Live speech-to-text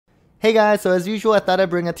Hey guys, so as usual I thought I'd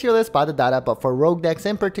bring a tier list by the data, but for rogue decks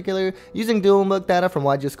in particular, using Dueling Book data from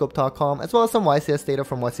YCS.com as well as some YCS data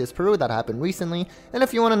from YCS Peru that happened recently, and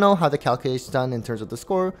if you want to know how the calculation is done in terms of the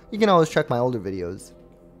score, you can always check my older videos.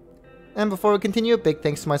 And before we continue, big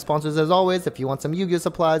thanks to my sponsors as always. If you want some Yu-Gi-Oh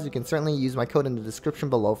supplies, you can certainly use my code in the description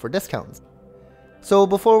below for discounts. So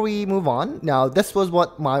before we move on, now this was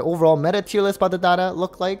what my overall meta tier list by the data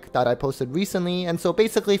looked like that I posted recently, and so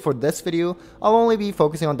basically for this video, I'll only be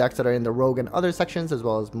focusing on decks that are in the rogue and other sections as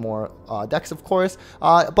well as more decks of course,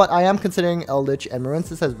 but I am considering Eldritch and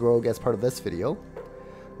Marinsis as rogue as part of this video.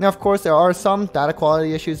 Now of course there are some data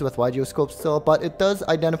quality issues with YGO Scope still, but it does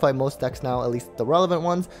identify most decks now, at least the relevant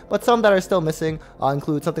ones, but some that are still missing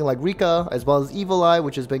include something like Rika as well as Evil Eye,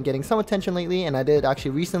 which has been getting some attention lately, and I did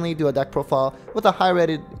actually recently do a deck profile with a high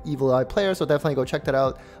rated Evil Eye player, so definitely go check that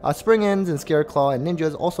out. Spring Ends and Scare Claw and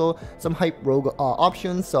Ninjas, also some hype rogue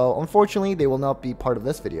options, so unfortunately they will not be part of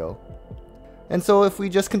this video. And so if we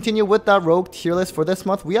just continue with that rogue tier list for this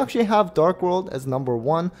month, we actually have Dark World as number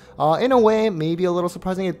 1. In a way, maybe a little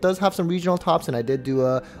surprising, it does have some regional tops, and I did do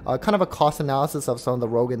a kind of a cost analysis of some of the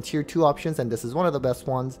rogue and tier 2 options, and this is one of the best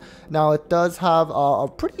ones. Now it does have a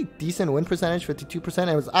pretty decent win percentage, 52%,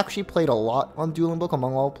 and it was actually played a lot on Dueling Book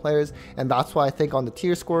among all players, and that's why I think on the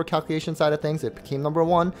tier score calculation side of things, it became number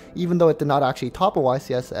 1, even though it did not actually top a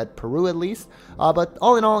YCS at Peru at least. But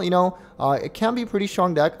all in all, you know, it can be a pretty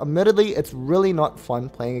strong deck. Admittedly, it's really not fun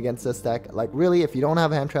playing against this deck. Like really, if you don't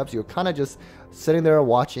have hand traps, you're kind of just sitting there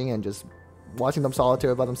watching and just watching them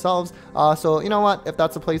solitaire by themselves. So you know what, if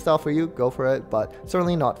that's a playstyle for you, go for it, but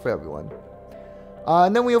certainly not for everyone.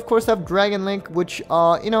 And then we of course have Dragon Link, which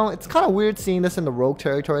you know, it's kind of weird seeing this in the rogue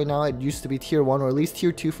territory now. It used to be tier 1 or at least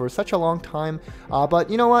tier 2 for such a long time, but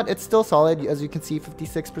you know what, it's still solid. As you can see,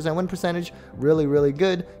 56% win percentage, really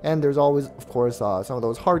good. And there's always of course some of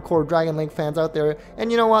those hardcore Dragon Link fans out there,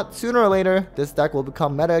 and you know what, sooner or later this deck will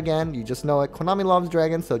become meta again. You just know it. Konami loves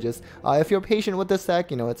dragons, so just if you're patient with this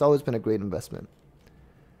deck, you know, it's always been a great investment.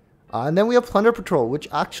 And then we have Plunder Patroll, which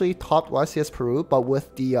actually topped YCS Peru, but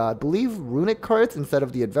with the, I believe, runic cards instead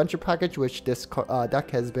of the adventure package, which this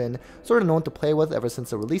deck has been sort of known to play with ever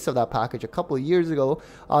since the release of that package a couple of years ago.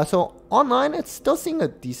 So online, it's still seeing a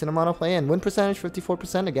decent amount of play, and win percentage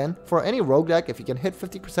 54%. Again, for any rogue deck, if you can hit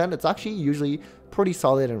 50%, it's actually usually pretty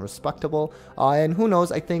solid and respectable. And who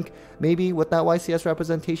knows, I think maybe with that YCS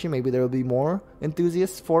representation, maybe there will be more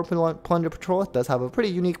enthusiasts for Plunder Patrol. It does have a pretty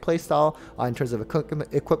unique playstyle in terms of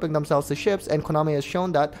equipping themselves to ships, and Konami has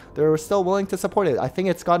shown that they're still willing to support it. I think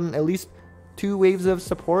it's gotten at least 2 waves of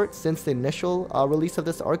support since the initial release of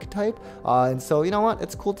this archetype, and so you know what,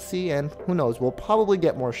 it's cool to see, and who knows, we'll probably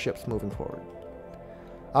get more ships moving forward.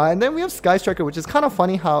 And then we have Sky Striker, which is kind of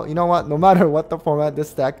funny how, you know what, no matter what the format,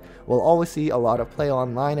 this deck will always see a lot of play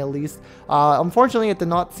online at least. Unfortunately, it did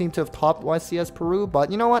not seem to have topped YCS Peru, but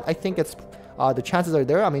you know what, I think it's the chances are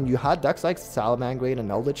there. I mean, you had decks like Salamangreat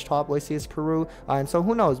and Eldritch top YCS Peru, and so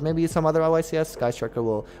who knows, maybe some other YCS Sky Striker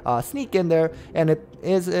will sneak in there, and it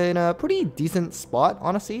is in a pretty decent spot,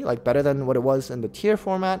 honestly, like better than what it was in the tier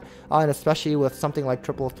format, and especially with something like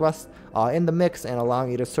Triple Thrust in the mix and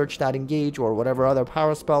allowing you to search that engage or whatever other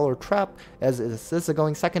power spell or trap, as this is a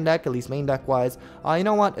going second deck, at least main deck wise. You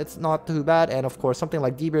know what, it's not too bad, and of course something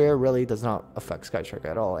like D-Barrier really does not affect Sky Striker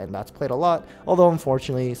at all, and that's played a lot, although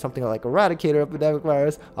unfortunately something like Eradicator Epidemic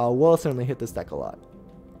Virus will certainly hit this deck a lot.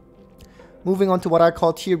 Moving on to what I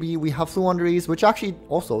call tier B, we have Fluunderies, which actually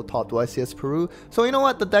also topped YCS Peru. So you know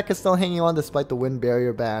what, the deck is still hanging on despite the wind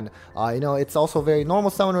barrier ban. You know, it's also very normal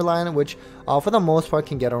summon reliant, which for the most part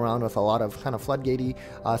can get around with a lot of kind of floodgatey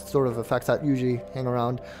sort of effects that usually hang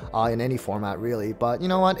around in any format really. But you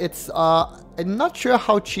know what, it's I'm not sure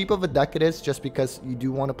how cheap of a deck it is, just because you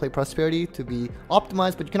do want to play Prosperity to be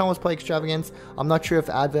optimized, but you can always play Extravagance. I'm not sure if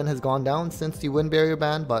Advent has gone down since the wind barrier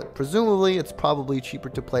ban, but presumably it's probably cheaper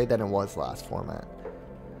to play than it was last format.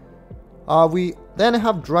 We then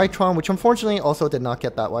have Drytron, which unfortunately also did not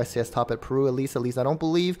get that YCS top at Peru, at least I don't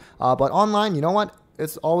believe. But online, you know what,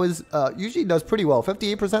 it's always usually does pretty well.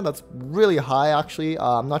 58%, that's really high actually.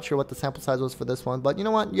 I'm not sure what the sample size was for this one, but you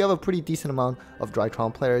know what, you have a pretty decent amount of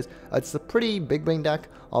Drytron players. It's a pretty big brain deck,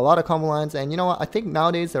 a lot of combo lines, and you know what, I think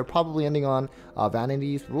nowadays they're probably ending on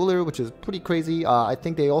Vanity's Ruler, which is pretty crazy. I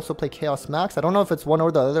think they also play Chaos Max. I don't know if it's one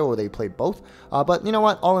or the other, or they play both, but you know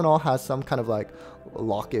what, all in all has some kind of like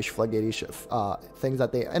lockish, floodgate-ish things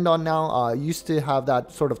that they end on now. Used to have that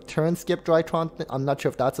sort of turn skip Drytron. I'm not sure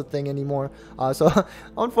if that's a thing anymore. So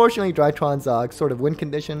unfortunately, Drytron's sort of win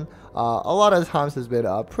condition a lot of times has been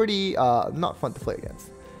pretty not fun to play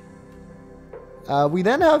against. We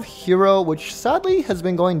then have Hero, which sadly has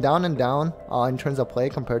been going down and down in terms of play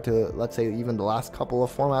compared to, let's say, even the last couple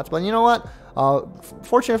of formats. But you know what?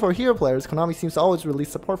 Fortunate for Hero players, Konami seems to always release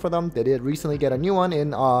support for them. They did recently get a new one in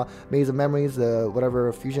Maze of Memories,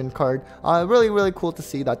 whatever fusion card. Really cool to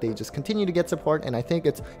see that they just continue to get support, and I think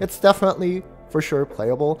it's definitely for sure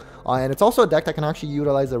playable, and it's also a deck that can actually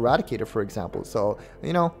utilize Eradicator, for example. So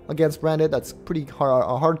you know, against Branded, that's pretty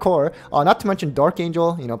hardcore. Not to mention Dark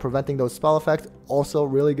Angel, you know, preventing those spell effects, also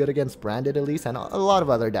really good against Branded at least, and a lot of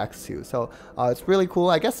other decks too. So it's really cool.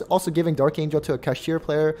 I guess also giving Dark Angel to a cashier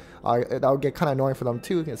player, that would get kind of annoying for them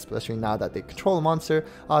too, especially now that they control a monster.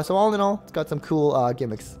 So all in all, it's got some cool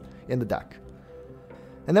gimmicks in the deck.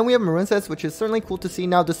 And then we have Marincess, which is certainly cool to see.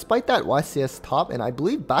 Now, despite that YCS top, and I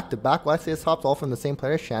believe back-to-back YCS tops, all from the same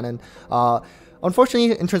player, Shannon,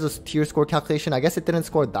 unfortunately, in terms of tier score calculation, I guess it didn't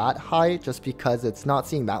score that high just because it's not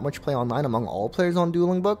seeing that much play online among all players on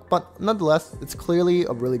Dueling Book. But nonetheless, it's clearly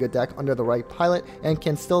a really good deck under the right pilot and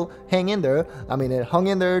can still hang in there. I mean, it hung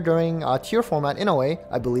in there during tier format in a way,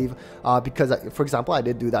 I believe, because, for example, I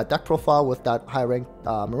did do that deck profile with that high-ranked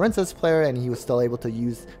Marincess player, and he was still able to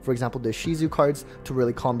use, for example, the Shizu cards to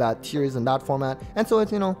really combat tiers in that format. And so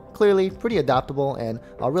it's, you know, clearly pretty adaptable and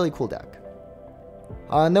a really cool deck.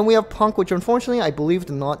 And then we have Punk, which unfortunately I believe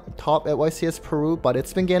did not top at YCS Peru, but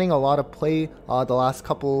it's been getting a lot of play the last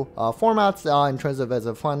couple formats in terms of as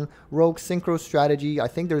a fun rogue synchro strategy. I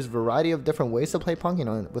think there's a variety of different ways to play Punk, you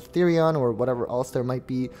know, with Therion or whatever else there might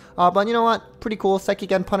be. But you know what? Pretty cool.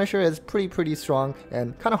 Psychic and Punisher is pretty strong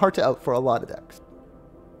and kind of hard to out for a lot of decks.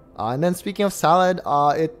 And then speaking of Salad,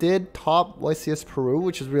 it did top YCS Peru,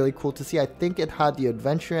 which is really cool to see. I think it had the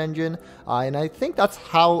adventure engine, and I think that's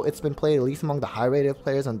how it's been played, at least among the high-rated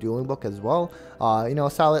players on Dueling Book as well. You know,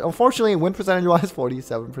 Salad, unfortunately, win percentage-wise,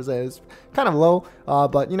 47% is kind of low,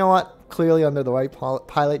 but you know what? Clearly under the right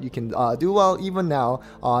pilot, you can do well even now,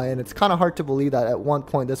 and it's kind of hard to believe that at one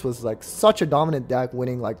point this was like such a dominant deck,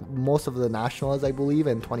 winning like most of the nationals, I believe,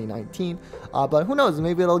 in 2019. But who knows?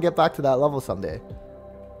 Maybe it'll get back to that level someday.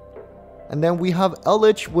 And then we have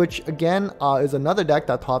Eldritch, which again is another deck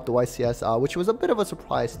that topped the YCS, which was a bit of a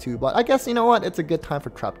surprise too. But I guess, you know what, it's a good time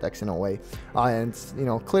for trap decks in a way. And it's, you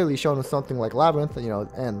know, clearly shown with something like Labyrinth, you know,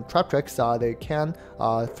 and trap decks, they can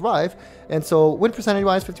thrive. And so win percentage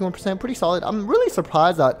wise, 51%, pretty solid. I'm really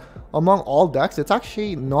surprised that among all decks, it's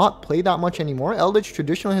actually not played that much anymore. Eldritch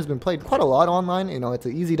traditionally has been played quite a lot online. You know, it's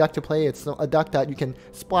an easy deck to play. It's a deck that you can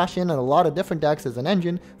splash in a lot of different decks as an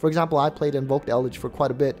engine. For example, I played Invoked Eldritch for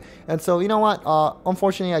quite a bit. And so, you know what,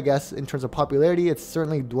 unfortunately, I guess in terms of popularity, it's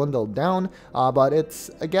certainly dwindled down. But it's,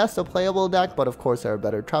 I guess, a playable deck. But of course, there are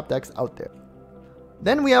better trap decks out there.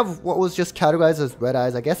 Then we have what was just categorized as Red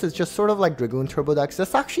Eyes. I guess it's just sort of like Dragoon Turbo decks.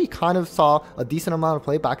 This actually kind of saw a decent amount of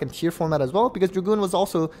play back in tier format as well, because Dragoon was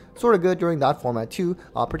also sort of good during that format too,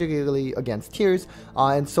 particularly against tiers.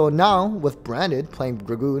 And so now with Branded playing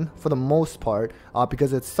Dragoon for the most part,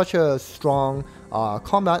 because it's such a strong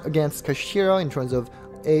combat against Kashira in terms of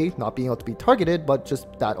not being able to be targeted, but just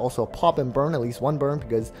that also pop and burn, at least one burn,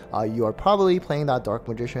 because you are probably playing that Dark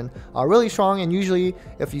Magician really strong. And usually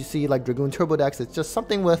if you see like Dragoon Turbo decks, it's just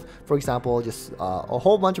something with, for example, just a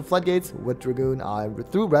whole bunch of Floodgates with Dragoon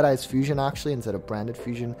through Red Eyes Fusion actually instead of Branded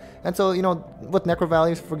Fusion. And so, you know, with Necro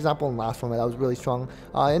Valleys, for example, in last format, that was really strong.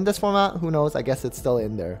 In this format, who knows, I guess it's still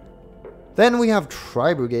in there. Then we have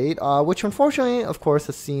Tri-Brigade, which unfortunately, of course,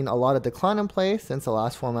 has seen a lot of decline in play since the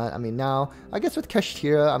last format. I mean, now, I guess with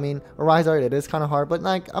Kashtira, I mean, Rise Art, it is kind of hard, but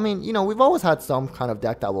like, I mean, you know, we've always had some kind of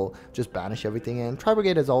deck that will just banish everything, and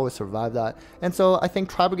Tri-Brigade has always survived that. And so I think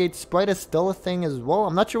Tri-Brigade Sprite is still a thing as well.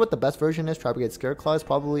 I'm not sure what the best version is. Tri-Brigade Scareclaw is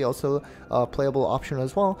probably also a playable option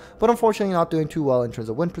as well, but unfortunately not doing too well in terms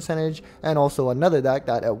of win percentage, and also another deck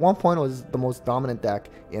that at one point was the most dominant deck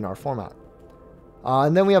in our format.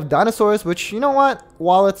 And then we have Dinosaurs, which, you know what,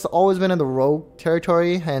 while it's always been in the rogue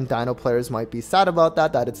territory, and Dino players might be sad about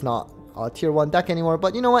that it's not a tier 1 deck anymore,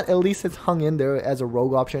 but you know what, at least it's hung in there as a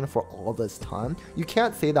rogue option for all this time. You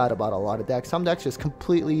can't say that about a lot of decks. Some decks just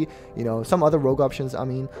completely, you know, some other rogue options, I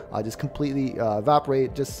mean, just completely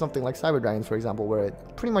evaporate, just something like Cyber Dragons, for example, where it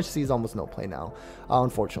pretty much sees almost no play now,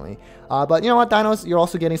 unfortunately. But you know what, Dinos, you're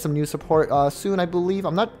also getting some new support soon, I believe.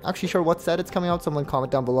 I'm not actually sure what set it's coming out. Someone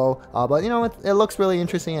comment down below. But you know, it looks really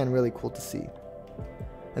interesting and really cool to see.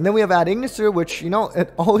 And then we have Ad Ignister, which, you know,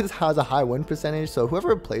 it always has a high win percentage. So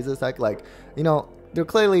whoever plays this deck, like, you know, they're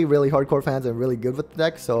clearly really hardcore fans and really good with the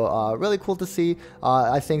deck. So really cool to see.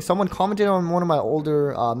 I think someone commented on one of my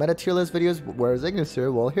older meta tier list videos, where's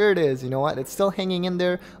Ignister? Well, here it is. You know what? It's still hanging in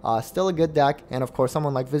there. Still a good deck. And of course,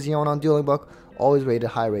 someone like Vision on Dueling Book, always rated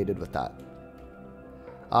high rated with that.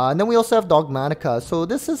 And then we also have Dogmatica. So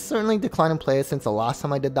this is certainly declining play since the last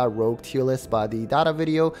time I did that rogue tier list by the data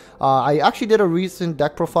video. I actually did a recent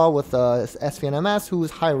deck profile with SVNMS, who was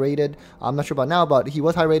high rated. I'm not sure about now, but he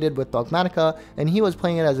was high rated with Dogmatica, and he was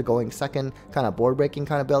playing it as a going second, kind of board breaking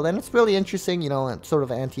kind of build. And it's really interesting, you know, sort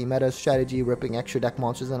of anti-meta strategy, ripping extra deck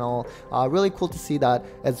monsters and all. Really cool to see that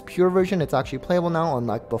as pure version, it's actually playable now,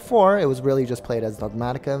 unlike before, it was really just played as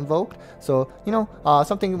Dogmatica invoked. So, you know,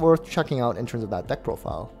 something worth checking out in terms of that deck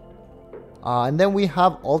profile. And then we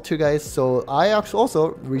have Alter, guys. So I actually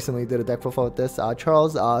also recently did a deck profile with this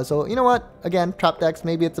Charles. So you know what, again, trap decks,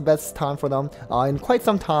 maybe it's the best time for them in quite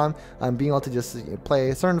some time. Being able to just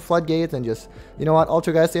play certain floodgates and just, you know what,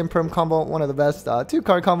 Alter, guys, Imperm combo, one of the best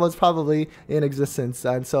 2-card combos probably in existence.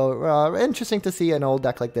 And so interesting to see an old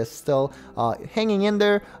deck like this still hanging in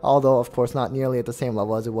there, although of course not nearly at the same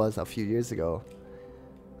level as it was a few years ago.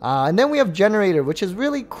 And then we have Generator, which is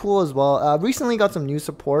really cool as well. Recently got some new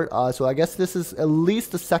support, so I guess this is at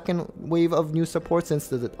least the second wave of new support since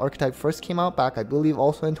the archetype first came out back, I believe,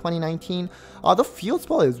 also in 2019. The field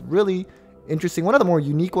spell is really interesting, one of the more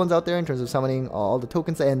unique ones out there in terms of summoning all the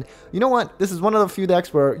tokens. And you know what, this is one of the few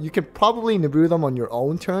decks where you can probably Nibiru them on your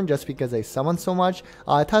own turn just because they summon so much.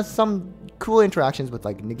 It has some cool interactions with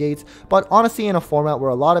like negates, but honestly in a format where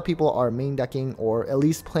a lot of people are main decking or at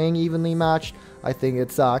least playing evenly matched, I think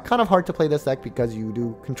it's kind of hard to play this deck because you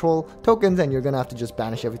do control tokens and you're gonna have to just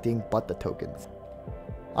banish everything but the tokens.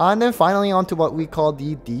 And then finally onto what we call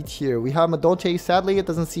the D tier. We have Madolche. Sadly, it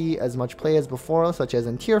doesn't see as much play as before, such as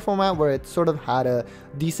in tier format, where it sort of had a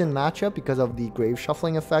decent matchup because of the grave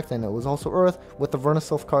shuffling effect, and it was also Earth with the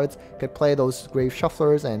Vernisylph cards, could play those grave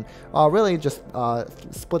shufflers and really just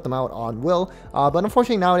split them out on will. But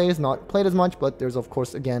unfortunately nowadays not played as much, but there's of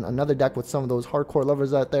course again another deck with some of those hardcore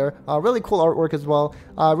lovers out there. Really cool artwork as well.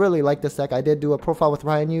 Really like this deck. I did do a profile with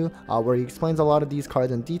Ryan Yu where he explains a lot of these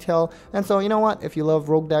cards in detail, and so you know what, if you love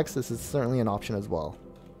rogue decks, this is certainly an option as well.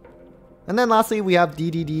 And then lastly, we have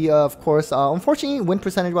DDD, of course. Unfortunately, win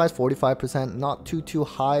percentage wise, 45%, not too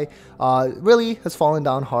high. Really has fallen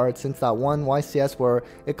down hard since that one YCS where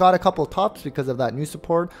it got a couple tops because of that new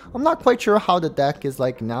support. I'm not quite sure how the deck is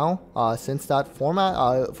like now since that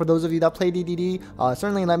format. For those of you that play DDD,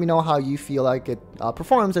 certainly let me know how you feel like it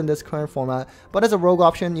performs in this current format. But as a rogue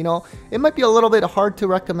option, you know, it might be a little bit hard to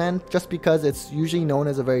recommend just because it's usually known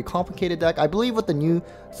as a very complicated deck. I believe with the new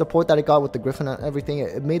support that it got with the Griffin and everything,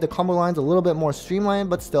 it made the combo lines a little bit more streamlined,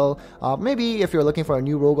 but still, maybe if you're looking for a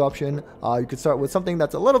new rogue option, you could start with something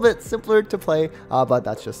that's a little bit simpler to play, but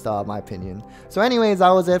that's just my opinion. So anyways, that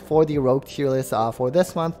was it for the rogue tier list for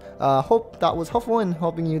this month. Hope that was helpful in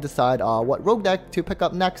helping you decide what rogue deck to pick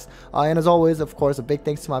up next. And as always, of course, a big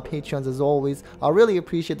thanks to my patrons as always. I really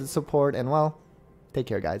appreciate the support, and well, take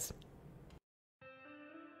care guys.